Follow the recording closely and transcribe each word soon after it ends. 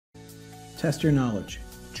Test your knowledge.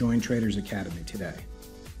 Join Traders Academy today.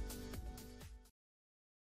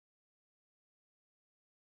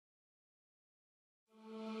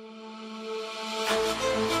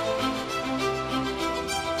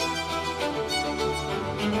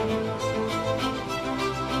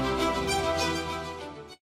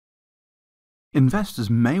 Investors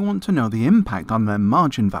may want to know the impact on their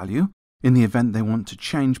margin value in the event they want to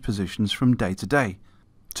change positions from day to day.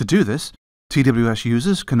 To do this, TWS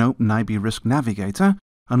users can open IB Risk Navigator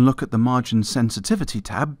and look at the Margin Sensitivity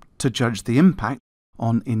tab to judge the impact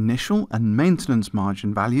on initial and maintenance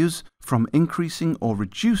margin values from increasing or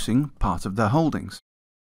reducing part of their holdings.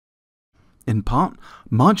 In part,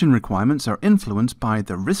 margin requirements are influenced by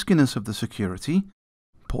the riskiness of the security,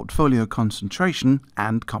 portfolio concentration,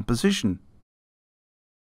 and composition.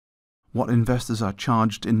 What investors are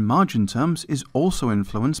charged in margin terms is also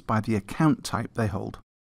influenced by the account type they hold.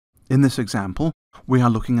 In this example, we are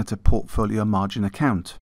looking at a portfolio margin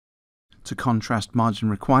account. To contrast margin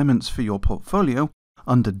requirements for your portfolio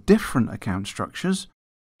under different account structures,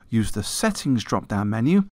 use the Settings drop-down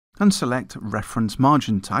menu and select Reference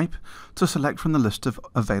Margin Type to select from the list of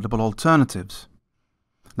available alternatives.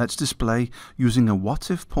 Let's display using a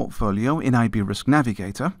what-if portfolio in IB Risk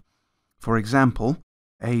Navigator. For example,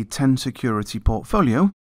 a 10-security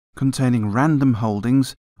portfolio containing random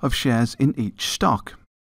holdings of shares in each stock.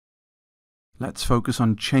 Let's focus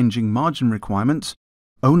on changing margin requirements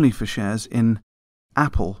only for shares in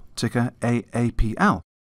Apple, ticker AAPL,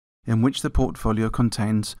 in which the portfolio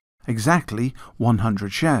contains exactly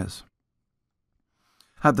 100 shares.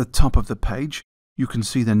 At the top of the page, you can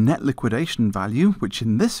see the net liquidation value, which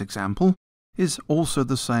in this example is also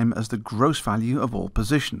the same as the gross value of all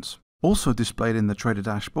positions. Also displayed in the trader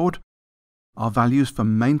dashboard are values for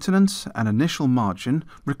maintenance and initial margin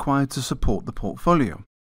required to support the portfolio.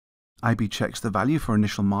 IB checks the value for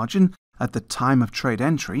initial margin at the time of trade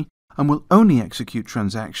entry and will only execute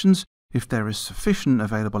transactions if there is sufficient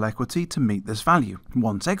available equity to meet this value.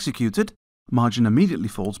 Once executed, margin immediately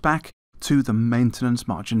falls back to the maintenance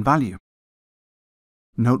margin value.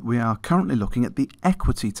 Note we are currently looking at the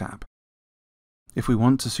Equity tab. If we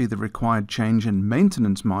want to see the required change in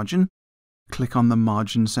maintenance margin, click on the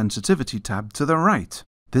Margin Sensitivity tab to the right.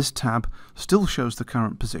 This tab still shows the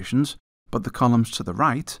current positions, but the columns to the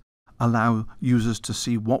right allow users to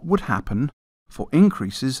see what would happen for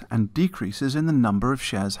increases and decreases in the number of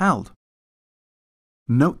shares held.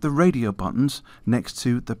 Note the radio buttons next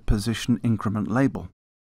to the Position Increment label.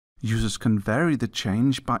 Users can vary the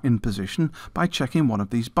change in position by checking one of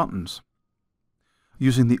these buttons.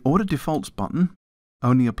 Using the Order Defaults button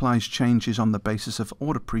only applies changes on the basis of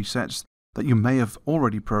order presets that you may have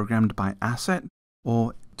already programmed by asset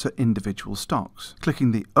or to individual stocks.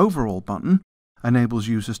 Clicking the Overall button enables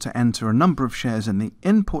users to enter a number of shares in the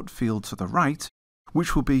input field to the right,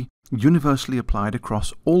 which will be universally applied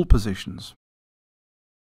across all positions.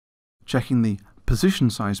 Checking the Position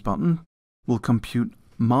Size button will compute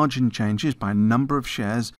margin changes by number of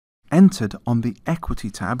shares entered on the Equity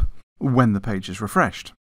tab when the page is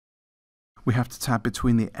refreshed. We have to tab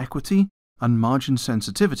between the Equity and Margin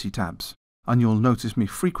Sensitivity tabs, and you'll notice me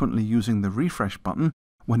frequently using the Refresh button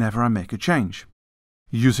whenever I make a change.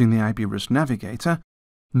 Using the IB Risk Navigator,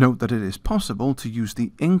 note that it is possible to use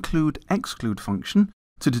the Include/Exclude function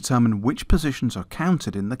to determine which positions are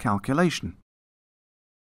counted in the calculation.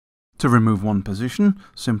 To remove one position,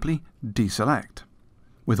 simply deselect.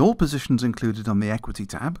 With all positions included on the Equity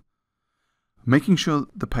tab, making sure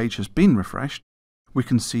the page has been refreshed, we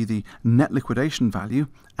can see the net liquidation value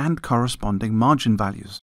and corresponding margin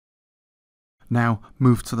values. Now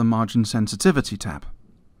move to the Margin Sensitivity tab.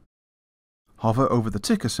 Hover over the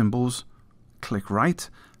ticker symbols, click right,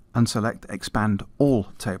 and select Expand All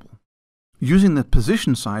table. Using the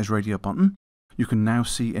Position Size radio button, you can now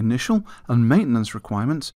see initial and maintenance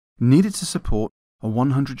requirements needed to support a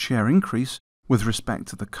 100 share increase with respect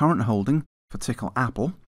to the current holding for ticker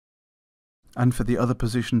Apple, and for the other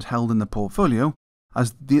positions held in the portfolio,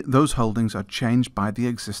 as those holdings are changed by the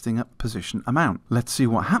existing position amount. Let's see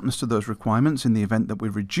what happens to those requirements in the event that we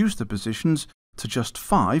reduce the positions to just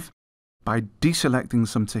 5 by deselecting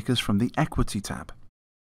some tickers from the Equity tab.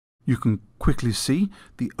 You can quickly see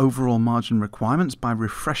the overall margin requirements by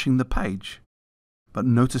refreshing the page. But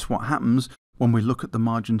notice what happens when we look at the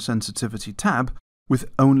Margin Sensitivity tab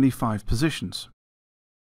with only 5 positions.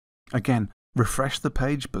 Again, refresh the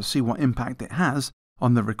page but see what impact it has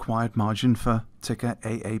on the required margin for ticker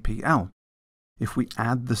AAPL, if we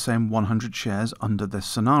add the same 100 shares under this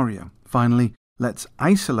scenario. Finally, let's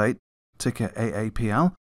isolate ticker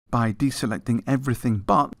AAPL by deselecting everything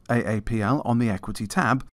but AAPL on the Equity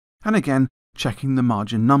tab, and again checking the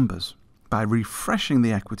margin numbers. By refreshing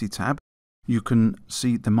the Equity tab, you can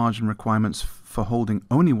see the margin requirements for holding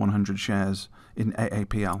only 100 shares in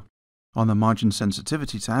AAPL. On the Margin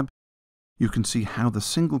Sensitivity tab, you can see how the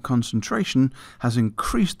single concentration has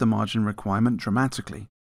increased the margin requirement dramatically.